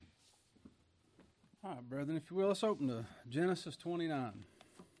All right, brethren, if you will, let's open to Genesis 29.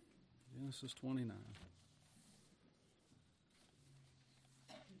 Genesis 29.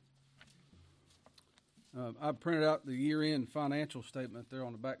 I printed out the year-end financial statement there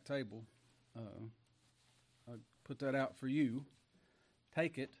on the back table. I put that out for you.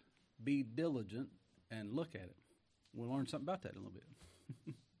 Take it, be diligent, and look at it. We'll learn something about that in a little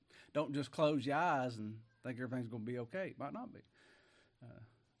bit. Don't just close your eyes and think everything's going to be okay. It might not be.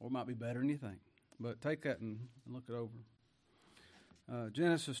 Or it might be better than you think. But take that and look it over.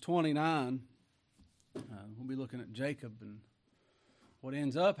 Genesis 29, we'll be looking at Jacob and what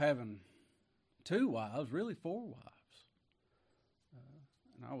ends up having two wives, really four wives.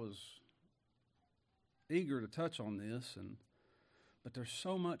 And I was eager to touch on this, but there's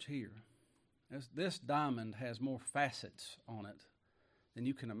so much here. This diamond has more facets on it than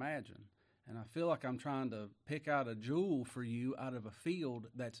you can imagine. And I feel like I'm trying to pick out a jewel for you out of a field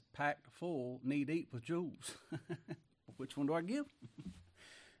that's packed full, knee-deep with jewels. Which one do I give?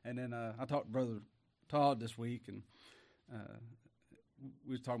 And then I talked to Brother Todd this week, and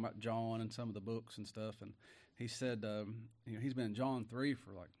we was talking about John and some of the books and stuff, and he said, he's been in John 3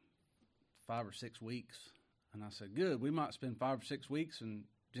 for like 5 or 6 weeks. And I said, good, we might spend 5 or 6 weeks in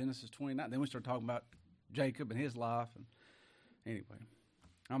Genesis 29. Then we started talking about Jacob and his life. And anyway,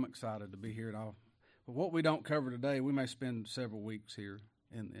 I'm excited to be here. But what we don't cover today, we may spend several weeks here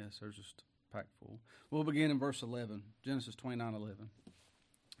in this. There's just packed full. We'll begin in verse 11, Genesis 29:11.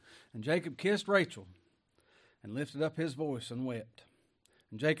 And Jacob kissed Rachel and lifted up his voice and wept.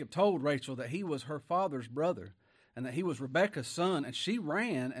 And Jacob told Rachel that he was her father's brother and that he was Rebekah's son, and she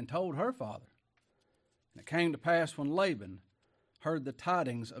ran and told her father. And it came to pass when Laban heard the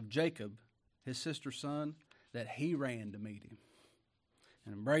tidings of Jacob, his sister's son, that he ran to meet him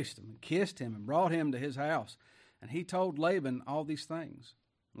and embraced him and kissed him and brought him to his house. And he told Laban all these things.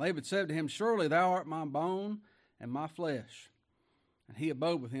 And Laban said to him, surely thou art my bone and my flesh. And he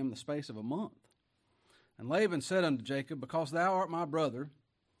abode with him the space of a month. And Laban said unto Jacob, because thou art my brother,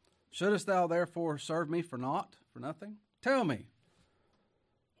 shouldest thou therefore serve me for naught, for nothing? Tell me,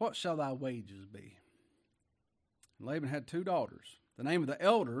 what shall thy wages be? And Laban had 2 daughters. The name of the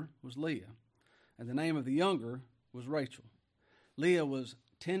elder was Leah, and the name of the younger was Rachel. Leah was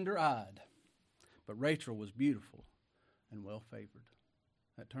tender-eyed, but Rachel was beautiful and well-favored.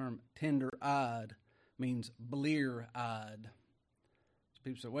 That term, tender-eyed, means blear-eyed. So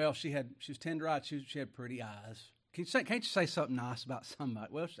people say, well, she was tender-eyed, she had pretty eyes. Can't you say something nice about somebody?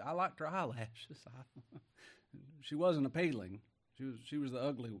 Well, I liked her eyelashes. She wasn't appealing. She was the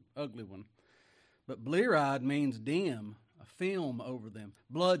ugly one. But blear-eyed means dim, a film over them,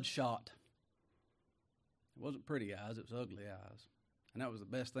 bloodshot. It wasn't pretty eyes, it was ugly eyes. And that was the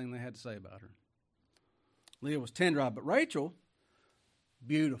best thing they had to say about her. Leah was tender-eyed, but Rachel,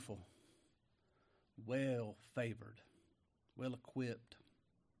 beautiful, well-favored, well-equipped,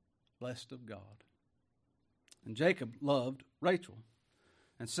 blessed of God. And Jacob loved Rachel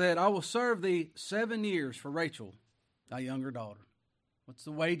and said, I will serve thee 7 years for Rachel, thy younger daughter. What's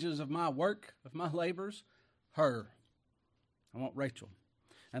the wages of my work, of my labors? Her. I want Rachel.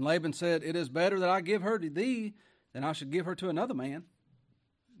 And Laban said, it is better that I give her to thee than I should give her to another man.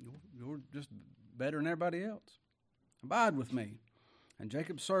 You're just better than everybody else. Abide with me. And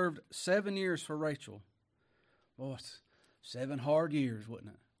Jacob served 7 years for Rachel. Boy, it's 7 hard years, wasn't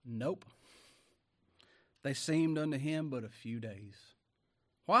it? Nope. They seemed unto him but a few days.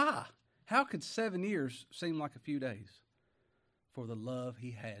 Why? How could 7 years seem like a few days? For the love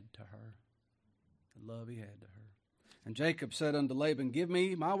he had to her. The love he had to her. And Jacob said unto Laban, give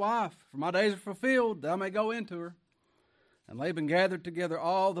me my wife, for my days are fulfilled, thou may go into her. And Laban gathered together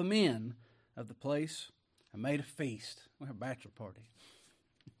all the men of the place and made a feast. We had a bachelor party.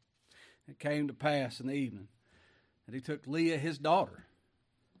 It came to pass in the evening that he took Leah his daughter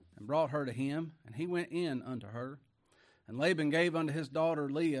and brought her to him, and he went in unto her. And Laban gave unto his daughter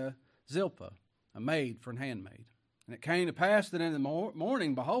Leah Zilpah, a maid for an handmaid. And it came to pass that in the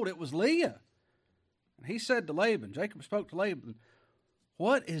morning, behold, it was Leah. And he said to Laban, Jacob spoke to Laban,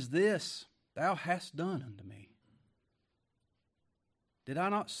 what is this thou hast done unto me? Did I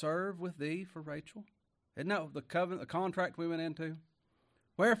not serve with thee for Rachel? Isn't that the covenant, the contract we went into?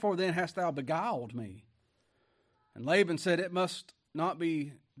 Wherefore then hast thou beguiled me? And Laban said, it must not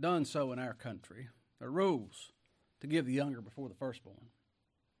be done so in our country. There are rules to give the younger before the firstborn.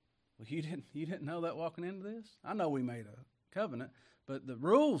 Well, you didn't know that walking into this? I know we made a covenant, but the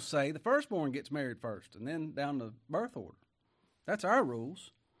rules say the firstborn gets married first, and then down the birth order. That's our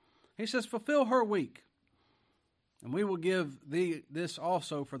rules. He says, fulfill her week, and we will give thee this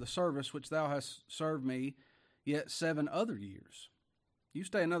also for the service which thou hast served me yet 7 other years. You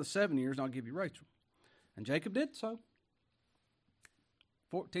stay another 7 years, and I'll give you Rachel. And Jacob did so.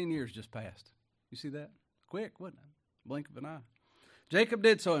 14 years just passed. You see that? Quick, wasn't it? Blink of an eye. Jacob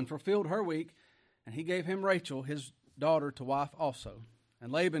did so and fulfilled her week, and he gave him Rachel, his daughter, to wife also.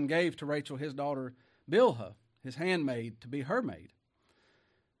 And Laban gave to Rachel his daughter Bilhah, his handmaid, to be her maid.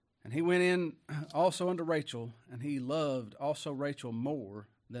 And he went in also unto Rachel, and he loved also Rachel more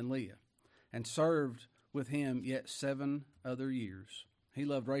than Leah, and served with him yet 7 other years. He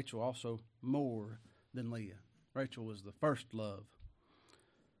loved Rachel also more than Leah. Rachel was the first love.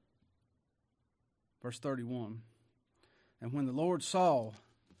 Verse 31, and when the Lord saw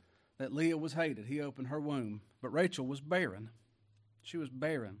that Leah was hated, he opened her womb, but Rachel was barren. She was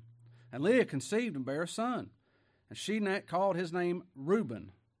barren. And Leah conceived and bare a son, and she called his name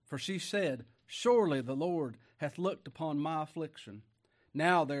Reuben, for she said, surely the Lord hath looked upon my affliction.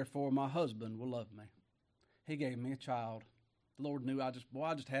 Now, therefore, my husband will love me. He gave me a child. The Lord knew I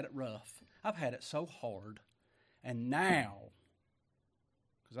just had it rough. I've had it so hard. And now,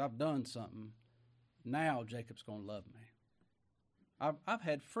 because I've done something, now Jacob's going to love me. I've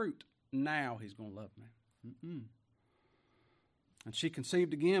had fruit. Now he's going to love me. And she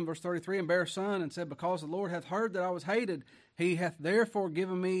conceived again, verse 33, and bare a son, and said, because the Lord hath heard that I was hated, he hath therefore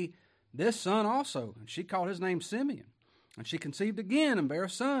given me this son also. And she called his name Simeon. And she conceived again, and bare a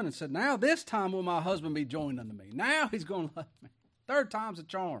son, and said, now this time will my husband be joined unto me. Now he's going to love me. 3rd time's a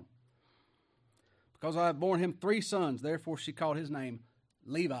charm. Because I have borne him 3 sons, therefore she called his name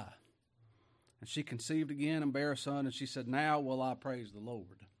Levi. And she conceived again and bare a son, and she said, now will I praise the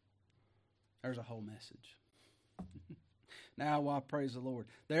Lord. There's a whole message. Now will I praise the Lord.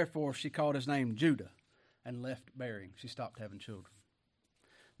 Therefore she called his name Judah and left bearing. She stopped having children.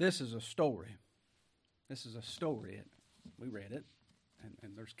 This is a story. This is a story. We read it,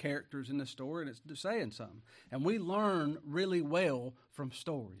 and there's characters in this story, and it's saying something. And we learn really well from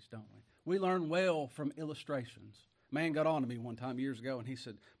stories, don't we? We learn well from illustrations. A man got on to me one time years ago, and he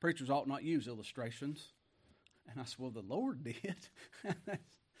said, preachers ought not use illustrations. And I said, well, the Lord did.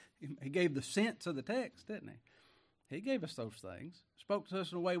 He gave the sense of the text, didn't he? He gave us those things, spoke to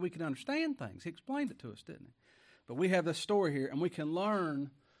us in a way we can understand things. He explained it to us, didn't he? But we have this story here, and we can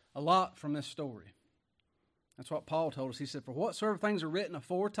learn a lot from this story. That's what Paul told us. He said, for whatsoever things are written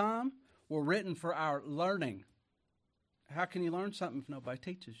aforetime were written for our learning. How can you learn something if nobody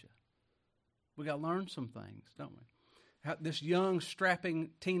teaches you? We got to learn some things, don't we? This young,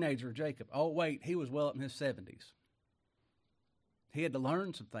 strapping teenager, Jacob, oh, wait, he was well up in his 70s. He had to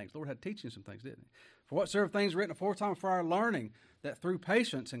learn some things. The Lord had to teach him some things, didn't he? For whatsoever things written aforetime for our learning, that through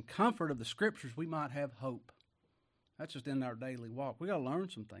patience and comfort of the Scriptures we might have hope. That's just in our daily walk. We got to learn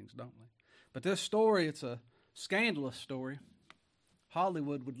some things, don't we? But this story, it's a scandalous story.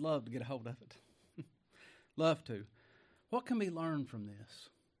 Hollywood would love to get a hold of it. Love to. What can we learn from this?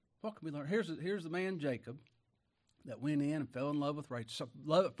 What can we learn? Here's the man Jacob that went in and fell in love with Rachel. So,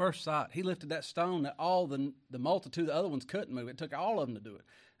 love at first sight. He lifted that stone that all the multitude of the other ones couldn't move. It took all of them to do it.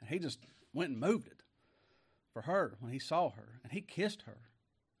 And he just went and moved it for her when he saw her. And he kissed her.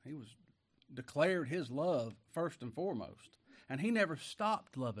 He was declared his love first and foremost. And he never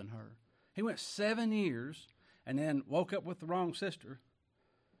stopped loving her. He went 7 years and then woke up with the wrong sister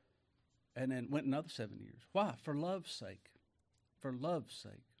and then went another 7 years. Why? For love's sake. For love's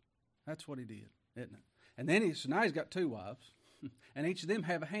sake. That's what he did, isn't it? And then so now he's got 2 wives, and each of them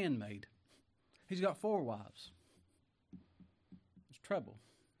have a handmaid. He's got 4 wives. It's trouble.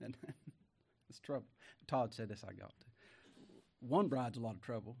 It's trouble. Todd said this, I got to. One bride's a lot of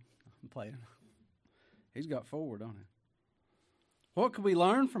trouble. I'm playing. He's got 4, don't he? What can we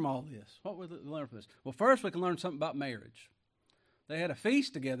learn from all this? What would we learn from this? Well, first we can learn something about marriage. They had a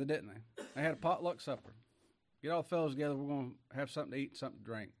feast together, didn't they? They had a potluck supper. Get all the fellows together, we're going to have something to eat, something to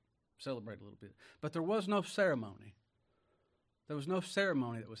drink. Celebrate a little bit. But there was no ceremony. There was no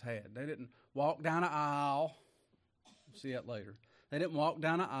ceremony that was had. They didn't walk down an aisle. We'll see that later. They didn't walk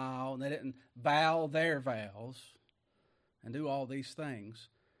down an aisle, and they didn't vow their vows and do all these things.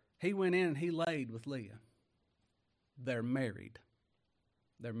 He went in and he laid with Leah. They're married.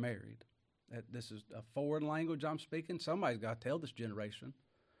 They're married. This is a foreign language I'm speaking. Somebody's got to tell this generation.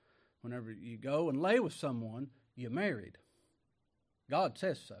 Whenever you go and lay with someone, you're married. God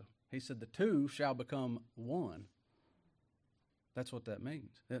says so. He said the 2 shall become 1. That's what that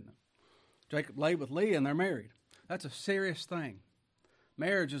means, isn't it? Jacob laid with Leah and they're married. That's a serious thing.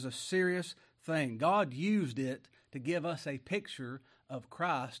 Marriage is a serious thing. God used it to give us a picture of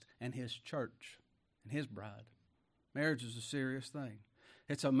Christ and his church and his bride. Marriage is a serious thing.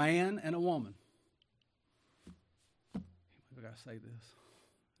 It's a man and a woman. We've got to say this.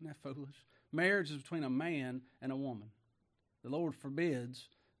 Isn't that foolish? Marriage is between a man and a woman. The Lord forbids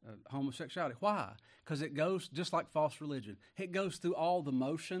homosexuality. Why? Because it goes, just like false religion, it goes through all the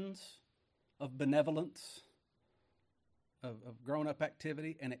motions of benevolence, of grown-up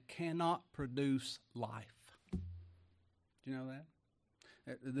activity, and it cannot produce life. Do you know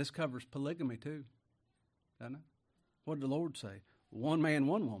that? This covers polygamy too, doesn't it? What did the Lord say? One man,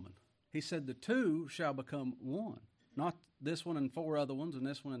 one woman. He said the two shall become one. Not this one and 4 other ones, and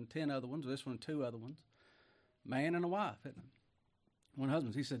this one and 10 other ones, or this one and 2 other ones. Man and a wife, isn't it? One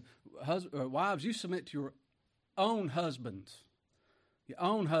husband. He said, wives, you submit to your own husbands. Your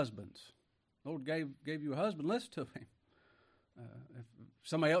own husbands. The Lord gave you a husband, listen to him. If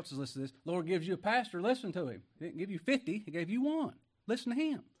somebody else is listening to this, the Lord gives you a pastor, listen to him. He didn't give you 50, he gave you one. Listen to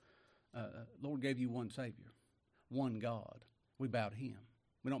him. Lord gave you one Savior, one God. We bow to him.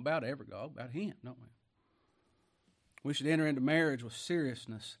 We don't bow to every God, we bow to him, don't we? We should enter into marriage with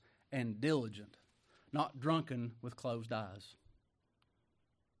seriousness and diligent, not drunken with closed eyes.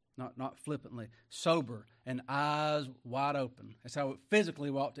 Not flippantly, sober and eyes wide open. That's how physically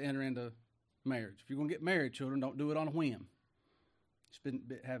we ought to enter into marriage. If you're going to get married, children, don't do it on a whim. Just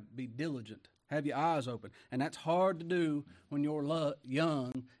be diligent. Have your eyes open. And that's hard to do when you're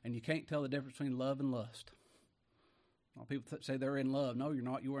young and you can't tell the difference between love and lust. A lot of people say they're in love. No, you're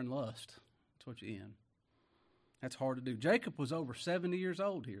not. You're in lust. That's what you're in. That's hard to do. Jacob was over 70 years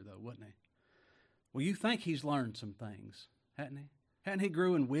old here, though, wasn't he? Well, you think he's learned some things, hadn't he? Hadn't he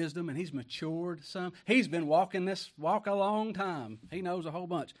grew in wisdom and he's matured some? He's been walking this walk a long time. He knows a whole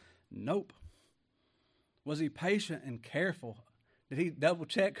bunch. Nope. Was he patient and careful? Did he double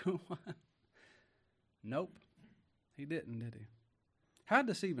check who won? Nope. He didn't, did he? How did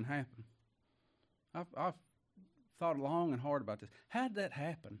this even happen? I've thought long and hard about this. How did that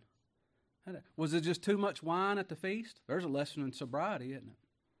happen? Was it just too much wine at the feast? There's a lesson in sobriety, isn't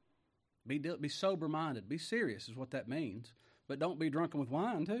it? Be sober-minded. Be serious is what that means. But don't be drunken with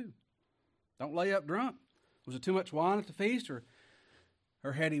wine, too. Don't lay up drunk. Was it too much wine at the feast, or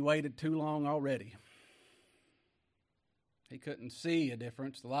had he waited too long already? He couldn't see a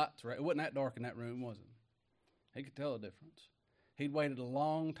difference. The lights were, it wasn't that dark in that room, was it? He could tell a difference. He'd waited a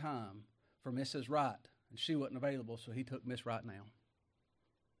long time for Mrs. Wright, and she wasn't available, so he took Miss Wright now.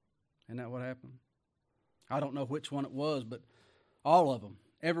 Isn't that what happened? I don't know which one it was, but all of them,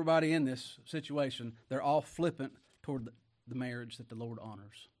 everybody in this situation, they're all flippant toward the marriage that the Lord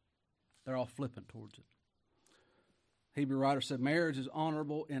honors. They're all flippant towards it. Hebrew writer said, marriage is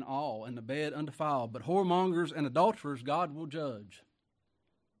honorable in all, and the bed undefiled, but whoremongers and adulterers God will judge.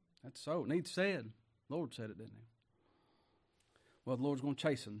 That's so. It needs said. The Lord said it, didn't he? Well, the Lord's going to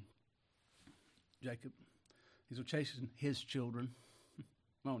chasten Jacob. He's going to chasten his children.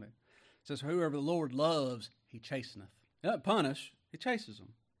 Won't he? It says, whoever the Lord loves, he chasteneth. He doesn't punish, he chases them,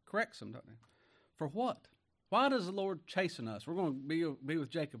 corrects them, doesn't he? For what? Why does the Lord chasten us? We're going to be with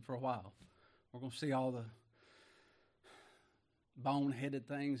Jacob for a while. We're going to see all the boneheaded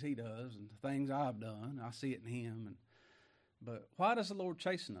things he does and the things I've done. I see it in him. But why does the Lord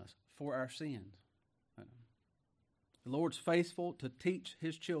chasten us? For our sins. The Lord's faithful to teach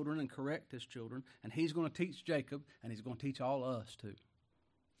his children and correct his children, and he's going to teach Jacob, and he's going to teach all of us too.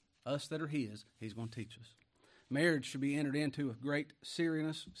 Us that are his, he's going to teach us. Marriage should be entered into with great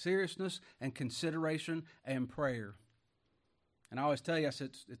seriousness and consideration and prayer. And I always tell you, I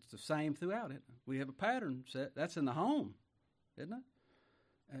said it's the same throughout it. We have a pattern set. That's in the home, isn't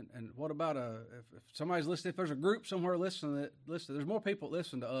it? And what about if somebody's listening, if there's a group somewhere listening, there's more people that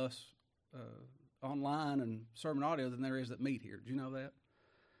listen to us online and sermon audio than there is that meet here. Do you know that?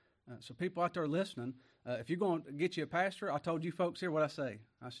 So people out there listening, if you're going to get you a pastor, I told you folks here what I say.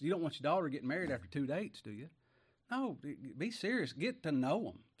 I said, you don't want your daughter getting married after 2 dates, do you? No, be serious. Get to know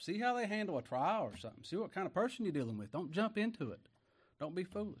them. See how they handle a trial or something. See what kind of person you're dealing with. Don't jump into it. Don't be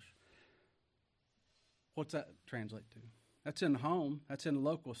foolish. What's that translate to? That's in the home. That's in the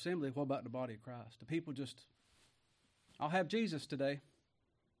local assembly. What about the body of Christ? The people just, I'll have Jesus today.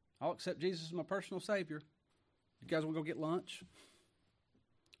 I'll accept Jesus as my personal Savior. You guys want to go get lunch?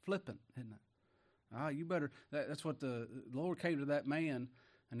 Flippant, isn't it? You better. That's what the Lord came to that man,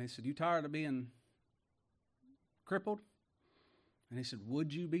 and he said, you tired of being crippled? And he said,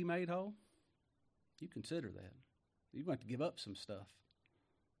 would you be made whole? You consider that. You're going to have to give up some stuff.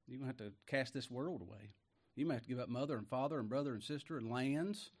 You're going to have to cast this world away. You may have to give up mother and father and brother and sister and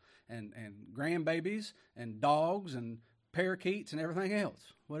lands and grandbabies and dogs and parakeets and everything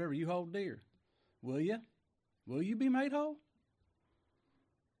else, whatever you hold dear. Will you? Will you be made whole?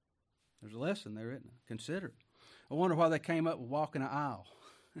 There's a lesson there, isn't it? Consider it. I wonder why they came up with walking an aisle.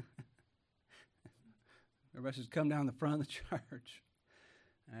 Everybody says, come down the front of the church.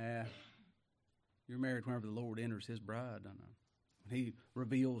 You're married whenever the Lord enters his bride, don't know. He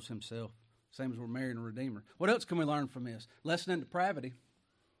reveals himself, same as we're marrying a Redeemer. What else can we learn from this? Lesson in depravity.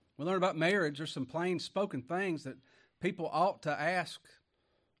 We learn about marriage. There's some plain spoken things that people ought to ask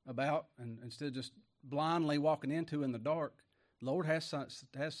about, and instead of just blindly walking into in the dark. The Lord has something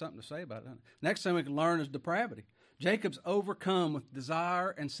to say about it. Next thing we can learn is depravity. Jacob's overcome with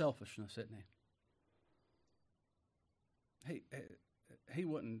desire and selfishness, isn't he? He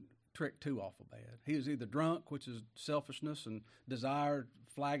wasn't tricked too awful bad. He was either drunk, which is selfishness and desire,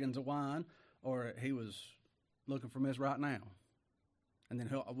 flagons of wine, or he was looking for Miss right now. And then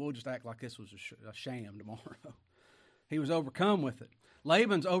we'll just act like this was a sham tomorrow. He was overcome with it.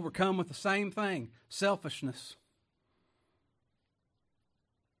 Laban's overcome with the same thing, selfishness.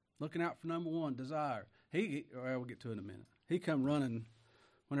 Looking out for number one, desire. We'll get to it in a minute. He come running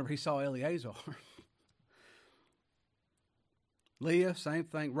whenever he saw Eleazar. Leah, same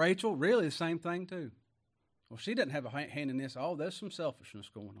thing. Rachel, really the same thing too. Well, she doesn't have a hand in this. Oh, there's some selfishness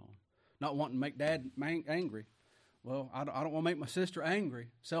going on. Not wanting to make Dad angry. Well, I don't want to make my sister angry.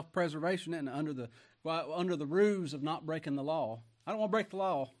 Self-preservation and under the ruse of not breaking the law. I don't want to break the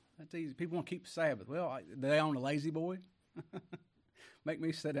law. That's easy. People want to keep the Sabbath. Well, they own a lazy boy. Make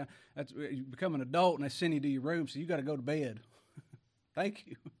me sit down. You become an adult and they send you to your room, so you got to go to bed. Thank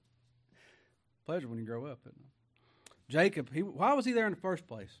you. Pleasure when you grow up, isn't it? Jacob, why was he there in the first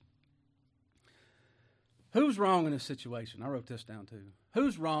place? Who's wrong in this situation? I wrote this down too.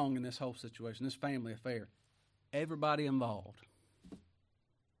 Who's wrong in this whole situation, this family affair? Everybody involved.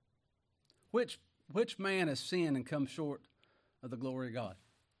 Which man has sinned and come short of the glory of God?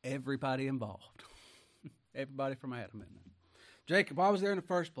 Everybody involved. Everybody from Adam, isn't it? Jacob, why was there in the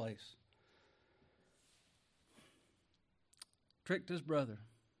first place? Tricked his brother.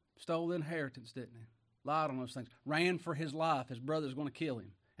 Stole the inheritance, didn't he? Lied on those things. Ran for his life. His brother's going to kill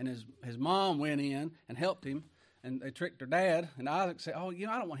him. And his mom went in and helped him. And they tricked her dad. And Isaac said, I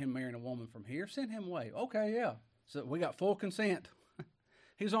don't want him marrying a woman from here. Send him away. Okay, yeah. So we got full consent.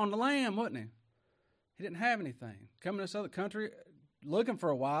 He was on the lam, wasn't he? He didn't have anything. Coming to this other country, looking for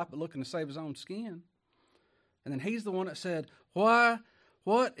a wife, but looking to save his own skin. And then he's the one that said,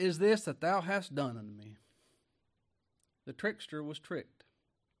 What is this that thou hast done unto me? The trickster was tricked.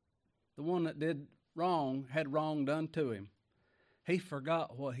 The one that did wrong had wrong done to him. He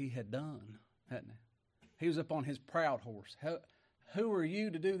forgot what he had done, hadn't he? He was up on his proud horse. Who are you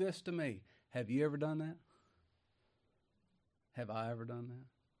to do this to me? Have you ever done that? Have I ever done that?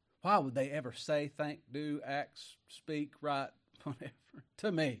 Why would they ever say, think, do, act, speak, write, whatever,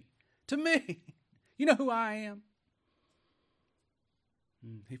 to me? To me! You know who I am?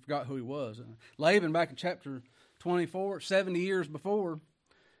 He forgot who he was. Laban, back in chapter 24, 70 years before,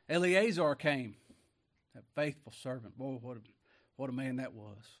 Eleazar came. That faithful servant. Boy, what a man that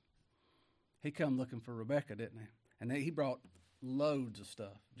was. He come looking for Rebekah, didn't he? And he brought loads of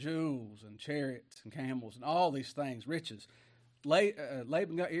stuff. Jewels and chariots and camels and all these things, riches.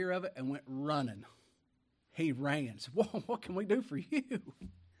 Laban got ear of it and went running. He ran. Said, what can we do for you?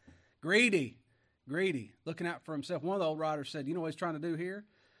 Greedy, looking out for himself. One of the old writers said, you know what he's trying to do here?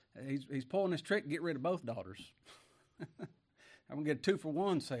 He's pulling this trick to get rid of both daughters. I'm going to get a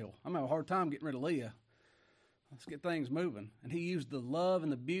 2-for-1 sale. I'm having a hard time getting rid of Leah. Let's get things moving. And he used the love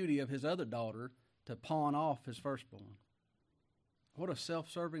and the beauty of his other daughter to pawn off his firstborn. What a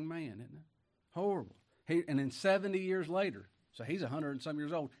self-serving man, isn't it? Horrible. And then 70 years later, so he's 100 and some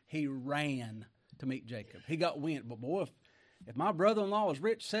years old, he ran to meet Jacob. He got wind. But boy, if my brother-in-law was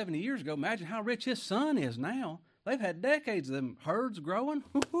rich 70 years ago, imagine how rich his son is now. They've had decades of them herds growing.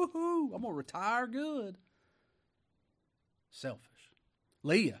 I'm going to retire good. Selfish.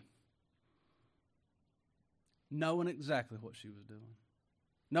 Leah, knowing exactly what she was doing.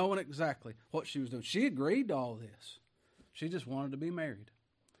 Knowing exactly what she was doing. She agreed to all this. She just wanted to be married.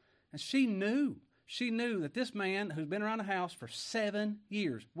 And she knew that this man who's been around the house for 7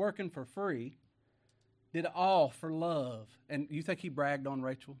 years, working for free, did it all for love. And you think he bragged on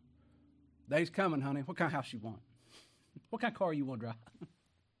Rachel? Day's coming, honey. What kind of house you want? What kind of car you want to drive?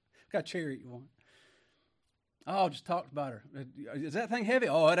 What kind of chariot you want? Oh, just talked about her. Is that thing heavy?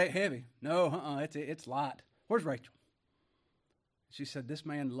 Oh, it ain't heavy. No, it's light. Where's Rachel? She said, this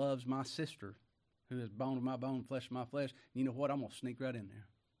man loves my sister, who is bone of my bone, flesh of my flesh. You know what? I'm going to sneak right in there.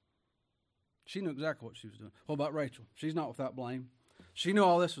 She knew exactly what she was doing. What about Rachel? She's not without blame. She knew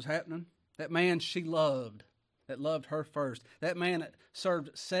all this was happening. That man she loved, that loved her first. That man that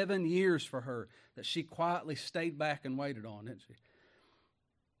served 7 years for her, that she quietly stayed back and waited on, didn't she?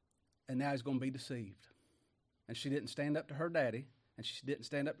 And now he's going to be deceived. And she didn't stand up to her daddy, and she didn't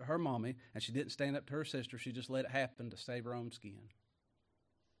stand up to her mommy, and she didn't stand up to her sister. She just let it happen to save her own skin.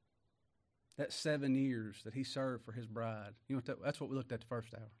 That 7 years that he served for his bride. You know that's what we looked at the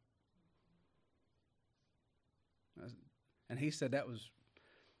first hour. And he said that was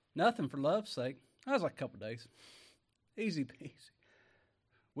nothing for love's sake. That was like a couple of days. Easy peasy.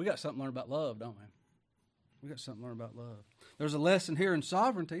 We got something to learn about love, don't we? We got something to learn about love. There's a lesson here in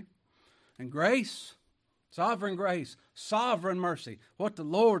sovereignty and grace. Sovereign grace, sovereign mercy. What the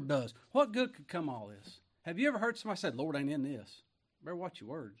Lord does. What good could come of all this? Have you ever heard somebody say, Lord ain't in this? Better watch your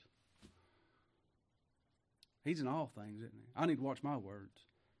words. He's in all things, isn't he? I need to watch my words.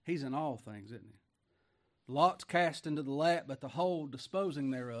 He's in all things, isn't he? Lots cast into the lap, but the whole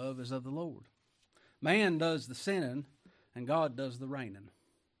disposing thereof is of the Lord. Man does the sinning, and God does the reigning.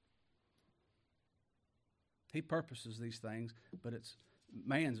 He purposes these things, but it's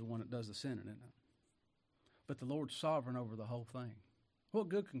man's the one that does the sinning, isn't it? But the Lord's sovereign over the whole thing. What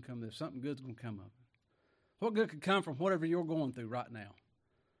good can come of this? Something good's going to come of it. What good could come from whatever you're going through right now?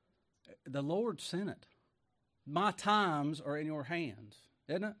 The Lord sent it. My times are in your hands,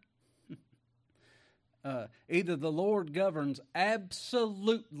 isn't it? Either the Lord governs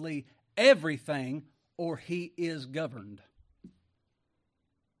absolutely everything or he is governed.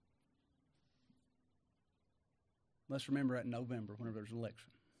 Let's remember that in November whenever there's an election.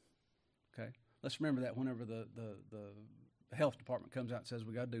 Okay? Let's remember that whenever the health department comes out and says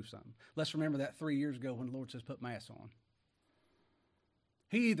we got to do something. Let's remember that 3 years ago when the Lord says put masks on.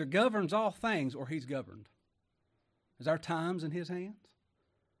 He either governs all things or he's governed. Is our times in his hands?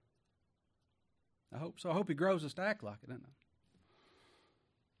 I hope so. I hope he grows us to act like it, doesn't it?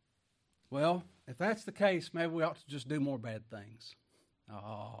 Well, if that's the case, maybe we ought to just do more bad things.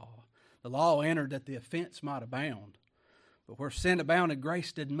 Oh, the law entered that the offense might abound. But where sin abounded,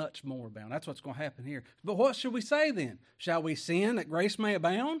 grace did much more abound. That's what's going to happen here. But what should we say then? Shall we sin that grace may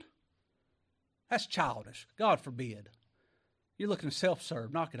abound? That's childish. God forbid. You're looking to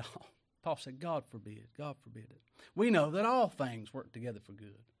self-serve. Knock it off. Paul said, God forbid. God forbid it. We know that all things work together for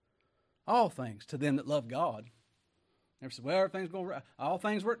good. All things to them that love God. Never said, well, everything's going right. All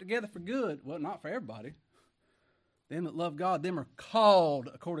things work together for good. Well, not for everybody. Them that love God, them are called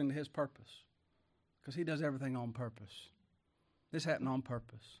according to his purpose. Because he does everything on purpose. This happened on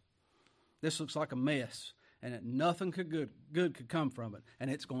purpose. This looks like a mess, and that nothing good could come from it, and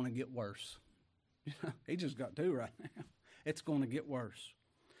it's going to get worse. He just got to right now. It's going to get worse.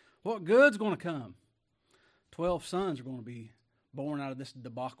 What good's going to come? 12 sons are going to be born out of this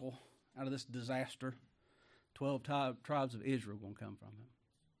debacle, out of this disaster. 12 tribes of Israel are going to come from him.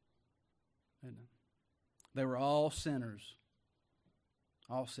 Isn't it? They were all sinners.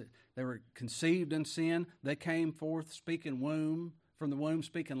 They were conceived in sin. They came forth from the womb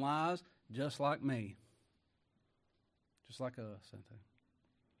speaking lies, just like me. Just like us, ain't they?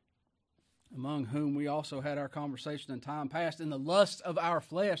 Among whom we also had our conversation in time past in the lusts of our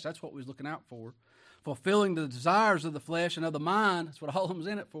flesh. That's what we was looking out for. Fulfilling the desires of the flesh and of the mind. That's what all of them's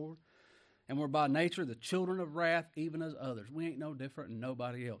in it for. And we're by nature the children of wrath, even as others. We ain't no different than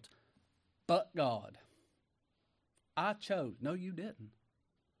nobody else. But God. I chose. No, you didn't.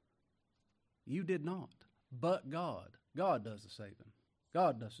 You did not. But God. God does the saving.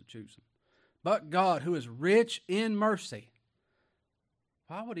 God does the choosing. But God, who is rich in mercy.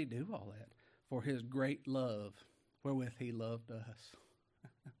 Why would he do all that? For his great love, wherewith he loved us.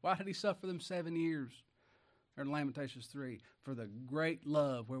 Why did he suffer them 7 years? Or in Lamentations 3. For the great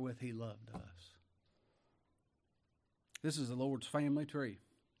love wherewith he loved us. This is the Lord's family tree.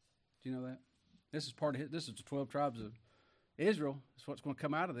 Do you know that? This is part of this is the 12 tribes of Israel. That's what's going to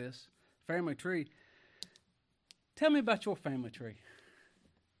come out of this. Family tree. Tell me about your family tree.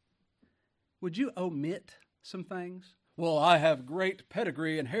 Would you omit some things? Well, I have great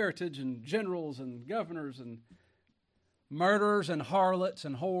pedigree and heritage and generals and governors and murderers and harlots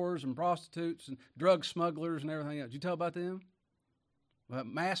and whores and prostitutes and drug smugglers and everything else. Did you tell about them? Well,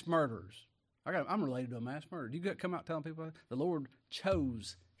 mass murderers. I'm related to a mass murderer. You come out telling people the Lord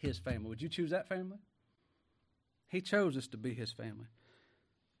chose his family. Would you choose that family? He chose us to be his family.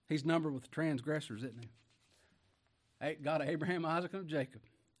 He's numbered with transgressors, isn't he? God of Abraham, Isaac, and Jacob.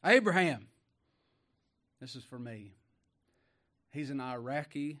 Abraham. This is for me. He's an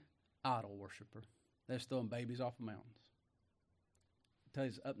Iraqi idol worshiper. They're throwing babies off of mountains. I tell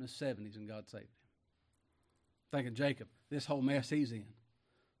you, he's up in his 70s and God saved him. Thinking Jacob, this whole mess he's in.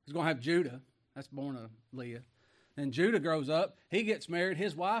 He's going to have Judah. That's born of Leah. Then Judah grows up. He gets married.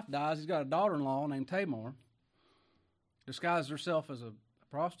 His wife dies. He's got a daughter-in-law named Tamar. Disguises herself as a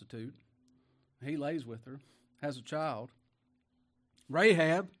prostitute. He lays with her. Has a child.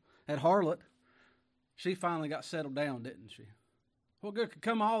 Rahab, that harlot, she finally got settled down, didn't she? What good could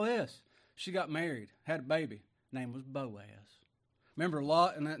come of all this? She got married, had a baby. Name was Boaz. Remember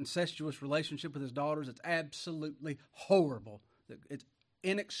Lot and that incestuous relationship with his daughters? It's absolutely horrible. It's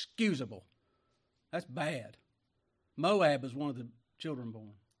inexcusable. That's bad. Moab is one of the children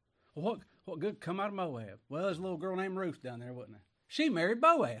born. Well, what good come out of Moab? Well, there's a little girl named Ruth down there, wasn't there? She married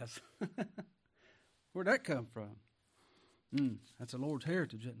Boaz. Where'd that come from? That's the Lord's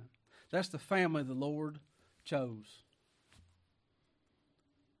heritage, isn't it? That's the family the Lord chose.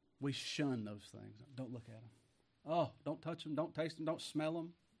 We shun those things. Don't look at them. Oh, don't touch them. Don't taste them. Don't smell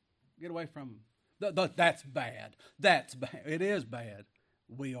them. Get away from them. That's bad. That's bad. It is bad.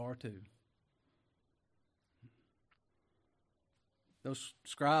 We are too. Those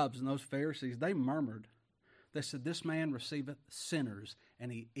scribes and those Pharisees, they murmured. They said, this man receiveth sinners,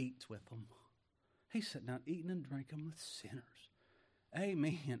 and he eats with them. He's sitting down eating and drinking with sinners.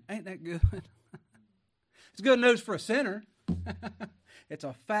 Amen. Ain't that good? It's good news for a sinner. It's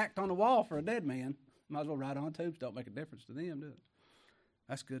a fact on the wall for a dead man. Might as well write on tubes. Don't make a difference to them, do it?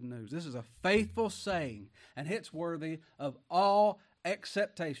 That's good news. This is a faithful saying, and it's worthy of all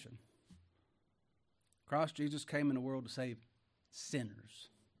acceptation. Christ Jesus came in the world to save sinners.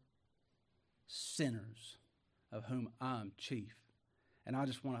 Sinners, of whom I'm chief. And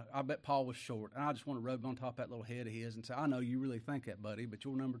I bet Paul was short, and I just want to rub on top of that little head of his and say, I know you really think that, buddy, but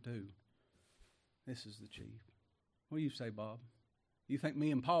you're number 2. This is the chief. What do you say, Bob? You think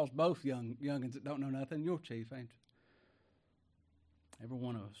me and Paul's both youngins that don't know nothing? You're chief, ain't you? Every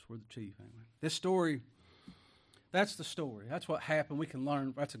one of us, we're the chief, ain't we? This story, that's the story. That's what happened. We can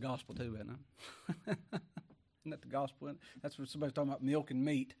learn. That's the gospel too, isn't it? Isn't that the gospel? That's what somebody's talking about, milk and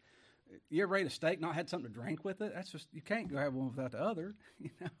meat. You ever ate a steak, not had something to drink with it? That's just, you can't go have one without the other, you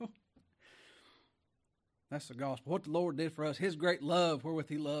know? That's the gospel. What the Lord did for us, His great love wherewith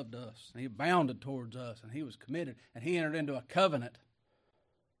He loved us. And He abounded towards us, and He was committed, and He entered into a covenant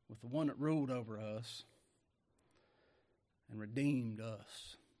with the one that ruled over us and redeemed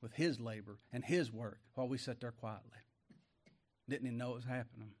us with His labor and His work while we sat there quietly. Didn't even know it was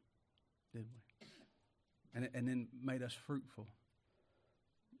happening, did we? And then made us fruitful.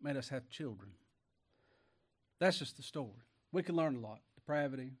 Made us have children. That's just the story. We can learn a lot.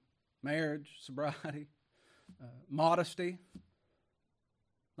 Depravity, marriage, sobriety, modesty.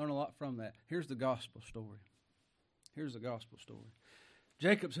 Learn a lot from that. Here's the gospel story. Here's the gospel story.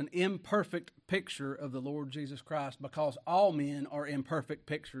 Jacob's an imperfect picture of the Lord Jesus Christ because all men are imperfect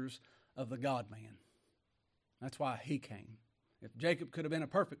pictures of the God-man. That's why He came. If Jacob could have been a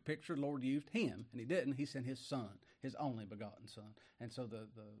perfect picture, the Lord used him, and He didn't. He sent His Son, His only begotten Son. And so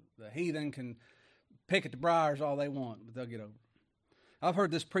the heathen can pick at the briars all they want, but they'll get over it. I've heard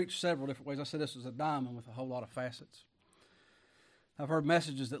this preached several different ways. I said this was a diamond with a whole lot of facets. I've heard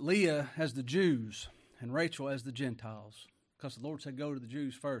messages that Leah as the Jews and Rachel as the Gentiles, because the Lord said go to the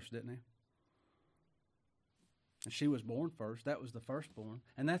Jews first, didn't He? And she was born first. That was the firstborn.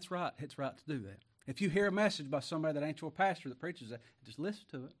 And that's right. It's right to do that. If you hear a message by somebody that ain't your pastor that preaches that, just listen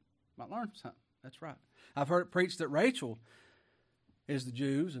to it. You might learn something. That's right. I've heard it preached that Rachel is the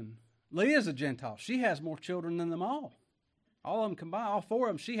Jews and Leah is a Gentile. She has more children than them all. All of them combined, all 4 of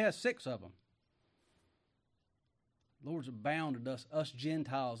them, she has 6 of them. The Lord's abounded us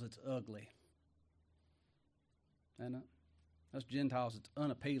Gentiles, it's ugly. And us Gentiles, it's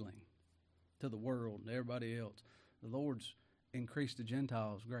unappealing to the world and everybody else. The Lord's increased the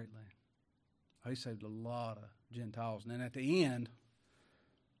Gentiles greatly. He saved a lot of Gentiles. And then at the end,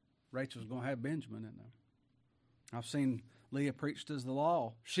 Rachel's going to have Benjamin in there. I've seen Leah preached as the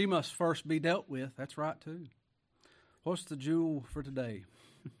law. She must first be dealt with. That's right, too. What's the jewel for today?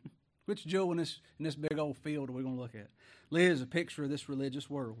 Which jewel in this big old field are we going to look at? Leah is a picture of this religious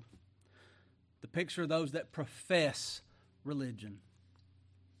world. The picture of those that profess religion.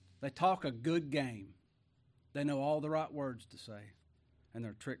 They talk a good game. They know all the right words to say. And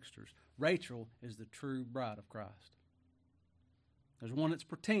they're tricksters. Rachel is the true bride of Christ. There's one that's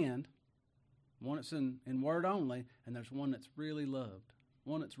pretend, one that's in word only, and there's one that's really loved,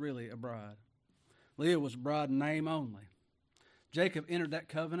 one that's really a bride. Leah was a bride in name only. Jacob entered that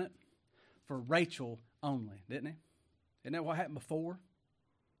covenant for Rachel only, didn't he? Isn't that what happened before?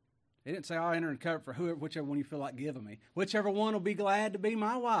 He didn't say, I'll enter a covenant for whichever one you feel like giving me. Whichever one will be glad to be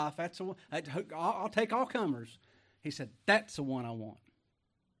my wife. That's the one. I'll take all comers. He said, that's the one I want.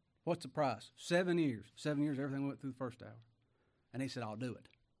 What's the price? 7 years. 7 years, everything went through the first hour. And he said, I'll do it.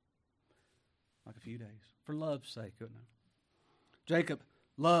 Like a few days. For love's sake, couldn't it? Jacob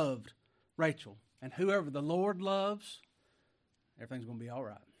loved Rachel. And whoever the Lord loves, everything's going to be all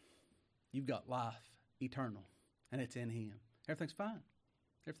right. You've got life eternal. And it's in Him. Everything's fine.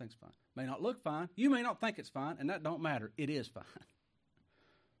 Everything's fine. May not look fine. You may not think it's fine. And that don't matter. It is fine.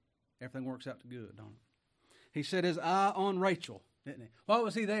 Everything works out to good, don't it? He set his eye on Rachel. didn't he? Why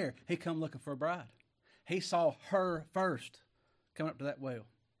was he there? He come looking for a bride. He saw her first coming up to that well.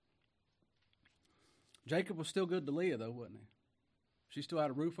 Jacob was still good to Leah, though, wasn't he? She still had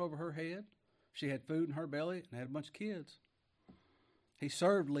a roof over her head. She had food in her belly and had a bunch of kids. He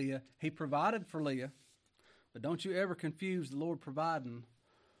served Leah. He provided for Leah. But don't you ever confuse the Lord providing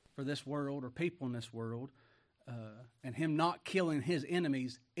for this world or people in this world and Him not killing His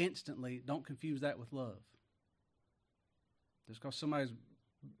enemies instantly. Don't confuse that with love. Just because somebody's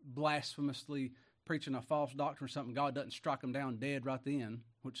blasphemously preaching a false doctrine or something, God doesn't strike them down dead right then,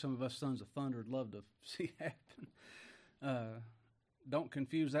 which some of us sons of thunder would love to see happen. Don't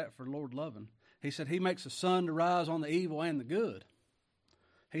confuse that for Lord loving. He said He makes the sun to rise on the evil and the good.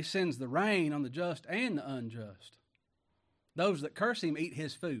 He sends the rain on the just and the unjust. Those that curse Him eat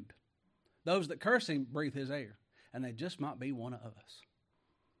His food. Those that curse Him breathe His air. And they just might be one of us.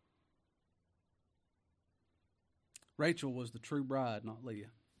 Rachel was the true bride, not Leah.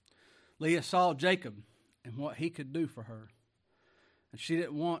 Leah saw Jacob and what he could do for her. And she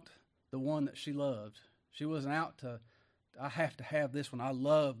didn't want the one that she loved. She wasn't out to, I have to have this one. I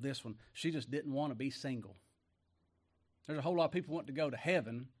love this one. She just didn't want to be single. There's a whole lot of people want to go to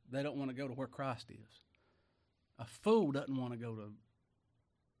heaven. They don't want to go to where Christ is. A fool doesn't want to go to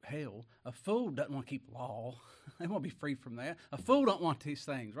hell. A fool doesn't want to keep law. They want to be free from that. A fool don't want these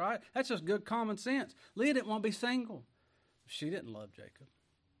things, right? That's just good common sense. Leah didn't want to be single. She didn't love Jacob.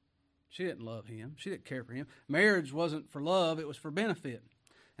 She didn't love him. She didn't care for him. Marriage wasn't for love. It was for benefit.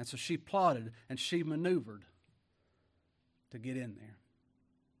 And so she plotted and she maneuvered to get in there.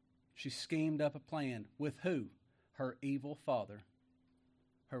 She schemed up a plan with who? Her evil father.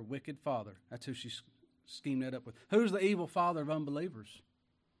 Her wicked father. That's who she schemed that up with. Who's the evil father of unbelievers?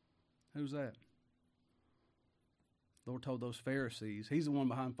 Who's that? The Lord told those Pharisees. He's the one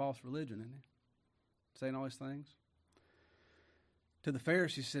behind false religion, isn't he? Saying all these things. To the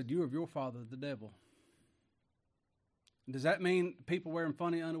Pharisees, he said, "You are of your father, the devil." Does that mean people wearing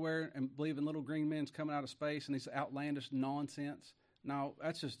funny underwear and believing little green men's coming out of space and these outlandish nonsense? No,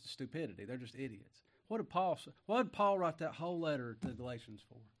 that's just stupidity. They're just idiots. What did Paul write that whole letter to the Galatians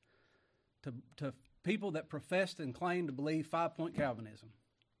for? To people that professed and claimed to believe 5-point Calvinism.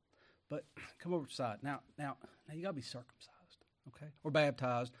 But come over to the side. Now you got to be circumcised, okay? Or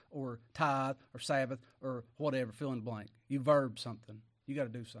baptized, or tithe, or Sabbath, or whatever, fill in the blank. You verb something. You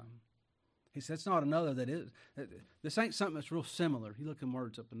got to do something. He said, it's not another that is. This ain't something that's real similar. You look in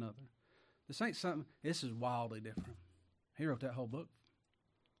words up another. This ain't something, this is wildly different. He wrote that whole book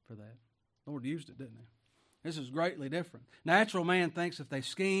for that. The Lord used it, didn't he? This is greatly different. Natural man thinks if they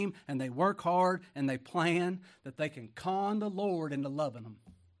scheme and they work hard and they plan that they can con the Lord into loving them.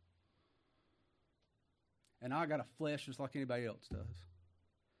 And I got a flesh just like anybody else does.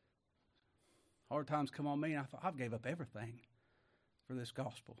 Hard times come on me, and I thought, I've gave up everything for this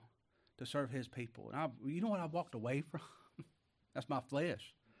gospel to serve His people. And you know what I walked away from? That's my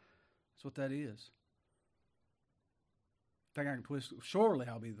flesh. That's what that is. Think I can twist. Surely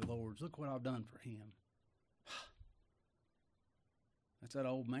I'll be the Lord's. Look what I've done for Him. That's that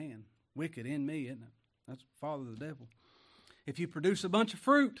old man. Wicked in me, isn't it? That's the father of the devil. If you produce a bunch of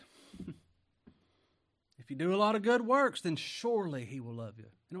fruit, if you do a lot of good works, then surely He will love you.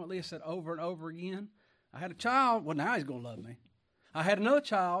 You know what Leah said over and over again? I had a child. Well, now He's going to love me. I had another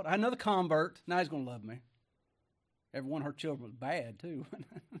child. I had another convert. Now He's going to love me. Every one of her children was bad, too.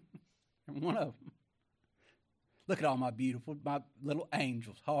 Every one of them. Look at all my little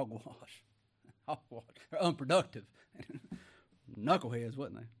angels. Hogwash. They're unproductive. Knuckleheads,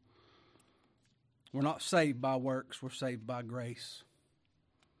 wasn't they? We're not saved by works. We're saved by grace.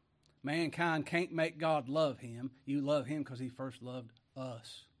 Mankind can't make God love him. You love Him because He first loved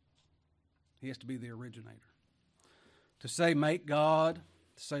us. He has to be the originator. To say make God,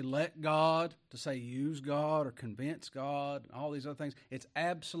 to say let God, to say use God or convince God, all these other things, it's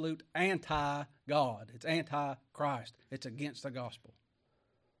absolute anti-God. It's anti-Christ. It's against the gospel.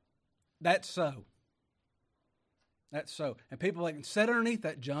 That's so. That's so. And people that can sit underneath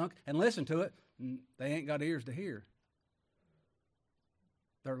that junk and listen to it, they ain't got ears to hear.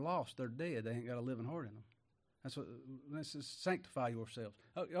 They're lost. They're dead. They ain't got a living heart in them. This is sanctify yourselves.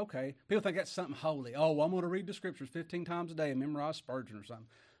 Okay. People think that's something holy. Oh, well, I'm going to read the scriptures 15 times a day and memorize Spurgeon or something.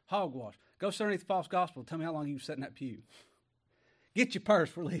 Hogwash. Go sit underneath the false gospel. Tell me how long you sat in that pew. Get your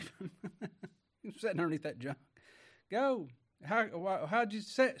purse. We're leaving. You're sitting underneath that junk. Go. How'd you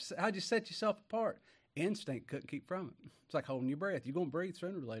set yourself apart? Instinct couldn't keep from it. It's like holding your breath. You're going to breathe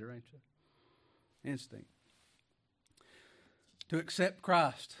sooner or later, ain't you? Instinct. To accept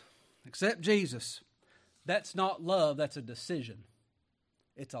Christ, accept Jesus, that's not love, that's a decision.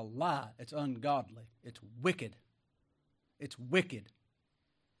 It's a lie. It's ungodly. It's wicked. It's wicked.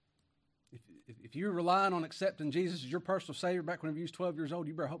 If you're relying on accepting Jesus as your personal Savior back whenever you was 12 years old,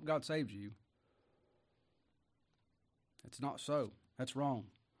 you better hope God saves you. It's not so. That's wrong.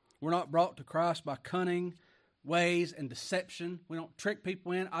 We're not brought to Christ by cunning ways and deception. We don't trick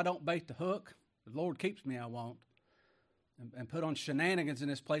people in. I don't bait the hook. The Lord keeps me, I won't. And put on shenanigans in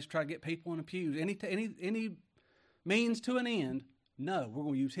this place to try to get people in the pews. Any means to an end, no, we're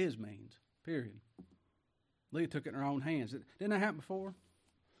going to use His means, period. Leah took it in her own hands. Didn't that happen before?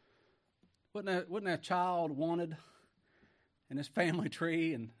 Wasn't that a child wanted in this family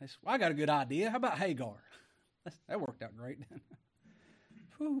tree? And they said, well, I got a good idea. How about Hagar? That worked out great, didn't it?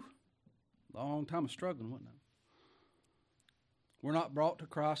 Whew. Long time of struggling, wasn't it? We're not brought to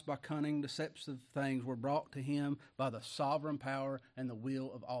Christ by cunning, deceptive things. We're brought to Him by the sovereign power and the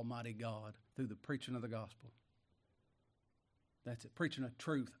will of Almighty God through the preaching of the gospel. That's it. Preaching of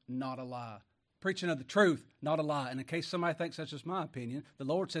truth, not a lie. Preaching of the truth, not a lie. And in case somebody thinks that's just my opinion, the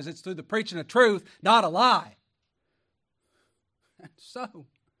Lord says it's through the preaching of truth, not a lie. So,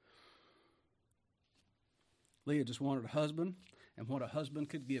 Leah just wanted a husband and what a husband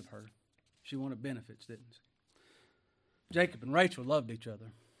could give her. She wanted benefits, didn't she? Jacob and Rachel loved each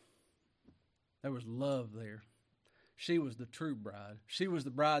other. There was love there. She was the true bride. She was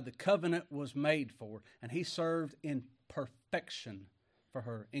the bride the covenant was made for, and he served in perfection for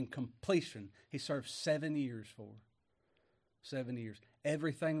her, in completion. He served 7 years for her. 7 years.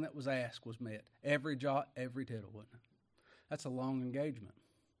 Everything that was asked was met. Every jot, every tittle, wasn't it? That's a long engagement.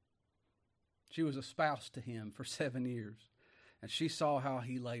 She was a spouse to him for 7 years, and she saw how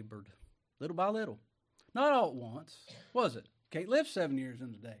he labored, little by little. Not all at once, was it? Can't live 7 years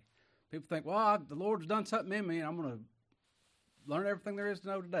in a day. People think, well, the Lord's done something in me, and I'm going to learn everything there is to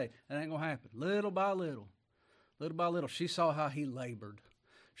know today. That ain't going to happen. Little by little. Little by little. She saw how he labored.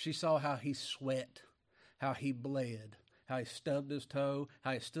 She saw how he sweat, how he bled, how he stubbed his toe,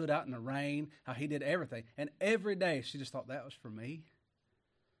 how he stood out in the rain, how he did everything. And every day she just thought, that was for me.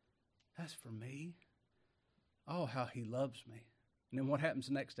 That's for me. Oh, how he loves me. And then what happens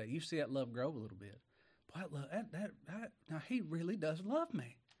the next day? You see that love grow a little bit. Boy, now he really does love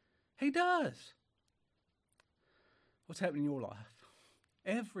me. He does. What's happening in your life?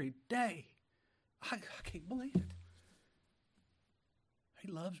 Every day. I can't believe it.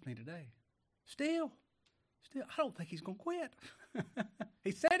 He loves me today. Still, I don't think he's going to quit.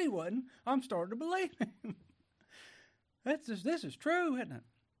 He said he wouldn't. I'm starting to believe him. This is true, isn't it?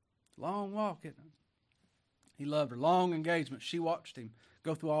 Long walk, isn't it? He loved her. Long engagement. She watched him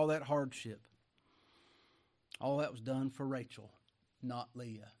go through all that hardship. All that was done for Rachel, not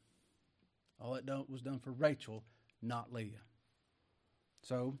Leah. All that was done for Rachel, not Leah.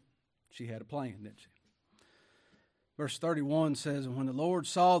 So, she had a plan, didn't she? Verse 31 says, and when the Lord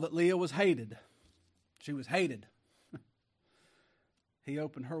saw that Leah was hated, she was hated, he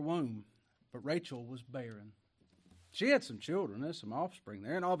opened her womb, but Rachel was barren. She had some children, there's some offspring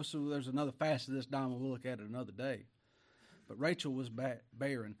there, and obviously there's another facet of this diamond we'll look at it another day. But Rachel was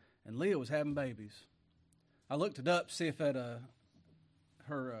barren, and Leah was having babies. I looked it up to see if her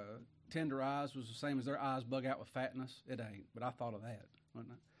tender eyes was the same as their eyes bug out with fatness. It ain't, but I thought of that,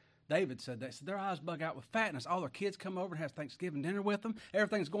 wasn't it? David said that. He said their eyes bug out with fatness. All their kids come over and have Thanksgiving dinner with them.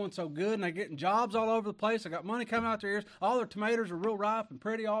 Everything's going so good, and they're getting jobs all over the place. They got money coming out their ears. All their tomatoes are real ripe and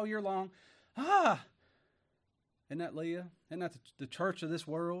pretty all year long. Isn't that Leah? Isn't that the church of this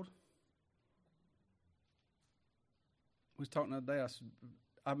world? We was talking the other day. I said,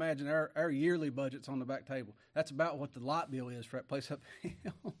 I imagine our yearly budget's on the back table. That's about what the light bill is for that place up here.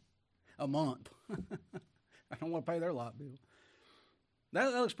 A month. I don't want to pay their light bill.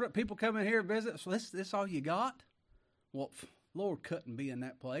 That looks pretty. People come in here and visit. So this all you got? Well, Lord couldn't be in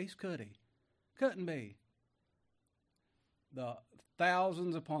that place, could he? Couldn't be. The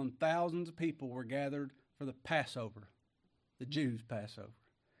thousands upon thousands of people were gathered for the Passover, the Jews' Passover,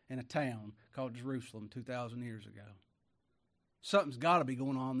 in a town called Jerusalem 2,000 years ago. Something's got to be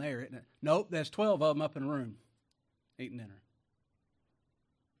going on there, isn't it? Nope, there's 12 of them up in a room eating dinner.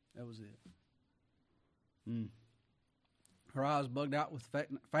 That was it. Her eyes bugged out with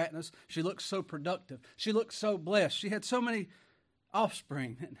fatness. She looked so productive. She looked so blessed. She had so many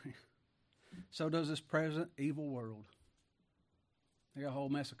offspring. So does this present evil world. They got a whole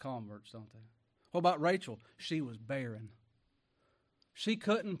mess of converts, don't they? What about Rachel? She was barren. She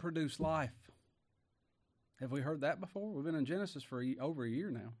couldn't produce life. Have we heard that before? We've been in Genesis for over a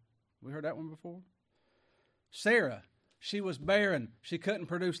year now. We heard that one before? Sarah, she was barren. She couldn't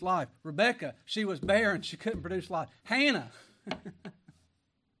produce life. Rebecca, she was barren. She couldn't produce life. Hannah,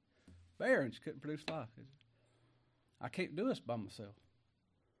 barren. She couldn't produce life. I can't do this by myself.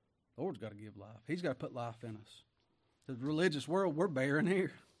 The Lord's got to give life. He's got to put life in us. To the religious world, we're barren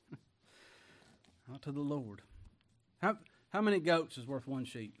here. Not to the Lord. How many goats is worth one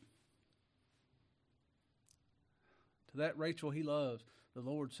sheep? To that Rachel he loves, the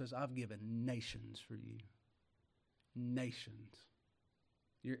Lord says, I've given nations for you. Nations.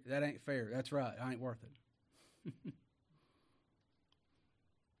 That ain't fair. That's right. I ain't worth it.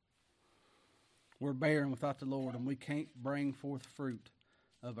 We're barren without the Lord, and we can't bring forth fruit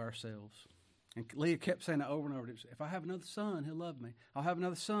of ourselves. And Leah kept saying that over and over. If I have another son, he'll love me. I'll have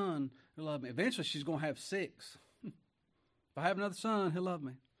another son, he'll love me. Eventually, she's going to have 6. If I have another son, he'll love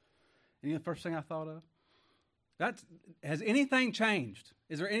me. And you know the first thing I thought of? Has anything changed?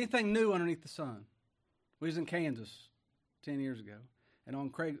 Is there anything new underneath the sun? We was in Kansas 10 years ago, and on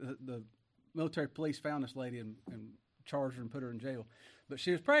Craig, the military police found this lady and charged her and put her in jail. But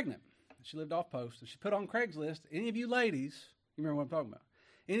she was pregnant. She lived off post, and she put on Craigslist, any of you ladies, you remember what I'm talking about,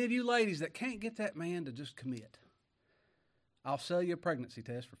 any of you ladies that can't get that man to just commit, I'll sell you a pregnancy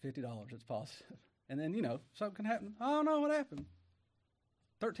test for $50. It's positive. And then, something can happen. I don't know what happened.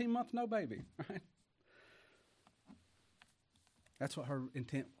 13 months, no baby, right? That's what her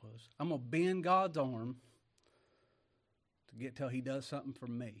intent was. I'm going to bend God's arm to get till he does something for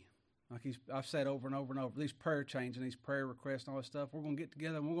me. Like I've said over and over and over, these prayer chains and these prayer requests and all this stuff, we're going to get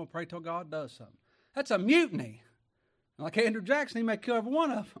together and we're going to pray till God does something. That's a mutiny. Like Andrew Jackson, he may kill every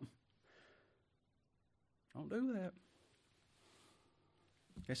one of them. Don't do that.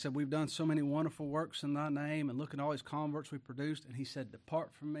 They said, we've done so many wonderful works in thy name, and look at all these converts we produced. And he said,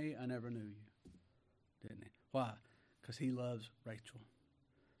 depart from me, I never knew you. Didn't he? Why? Because he loves Rachel.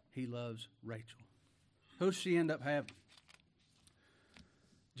 He loves Rachel. Who does she end up having?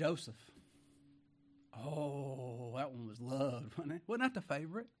 Joseph. Oh, that one was loved, wasn't it? Wasn't that the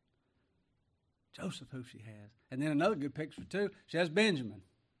favorite? Joseph, who she has. And then another good picture, too. She has Benjamin.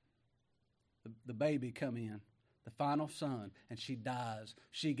 The baby come in. The final son. And she dies.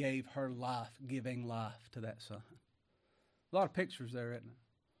 She gave her life, giving life to that son. A lot of pictures there, isn't it?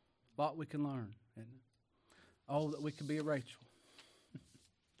 A lot we can learn, isn't it? Oh, that we could be a Rachel.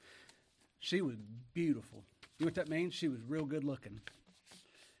 She was beautiful. You know what that means? She was real good looking.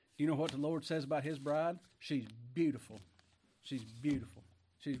 You know what the Lord says about his bride? She's beautiful. She's beautiful.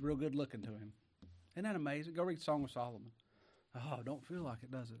 She's real good looking to him. Isn't that amazing? Go read Song of Solomon. Oh, don't feel like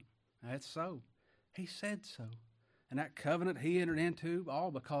it, does it? That's so. He said so. And that covenant he entered into, all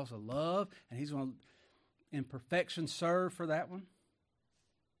because of love, and he's going to, in perfection, serve for that one.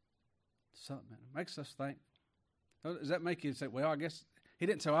 Something that makes us think. Does that make you say, well, I guess he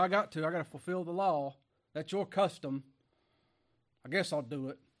didn't say, well, I got to fulfill the law. That's your custom. I guess I'll do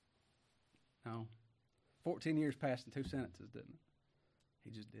it. No. 14 years passed in 2 sentences, didn't it?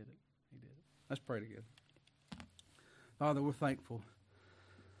 He just did it. He did it. Let's pray together. Father, we're thankful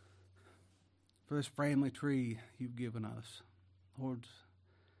for this family tree you've given us. Lord,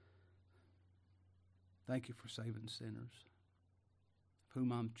 thank you for saving sinners, of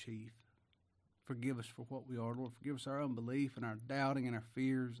whom I'm chief. Forgive us for what we are, Lord. Forgive us our unbelief and our doubting and our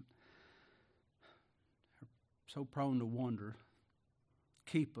fears. We're so prone to wonder.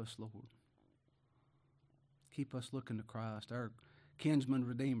 Keep us, Lord. Keep us looking to Christ, our kinsman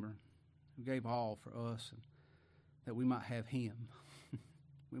redeemer, who gave all for us, and that we might have him.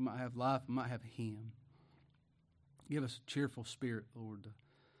 We might have life, we might have him. Give us a cheerful spirit, Lord, to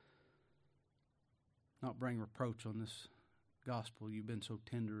not bring reproach on this gospel you've been so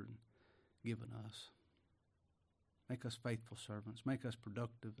tender and given us. Make us faithful servants. Make us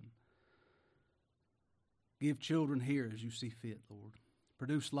productive. And give children here as you see fit, Lord.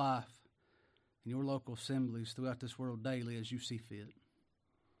 Produce life in your local assemblies throughout this world daily as you see fit.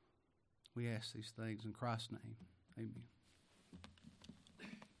 We ask these things in Christ's name. Amen.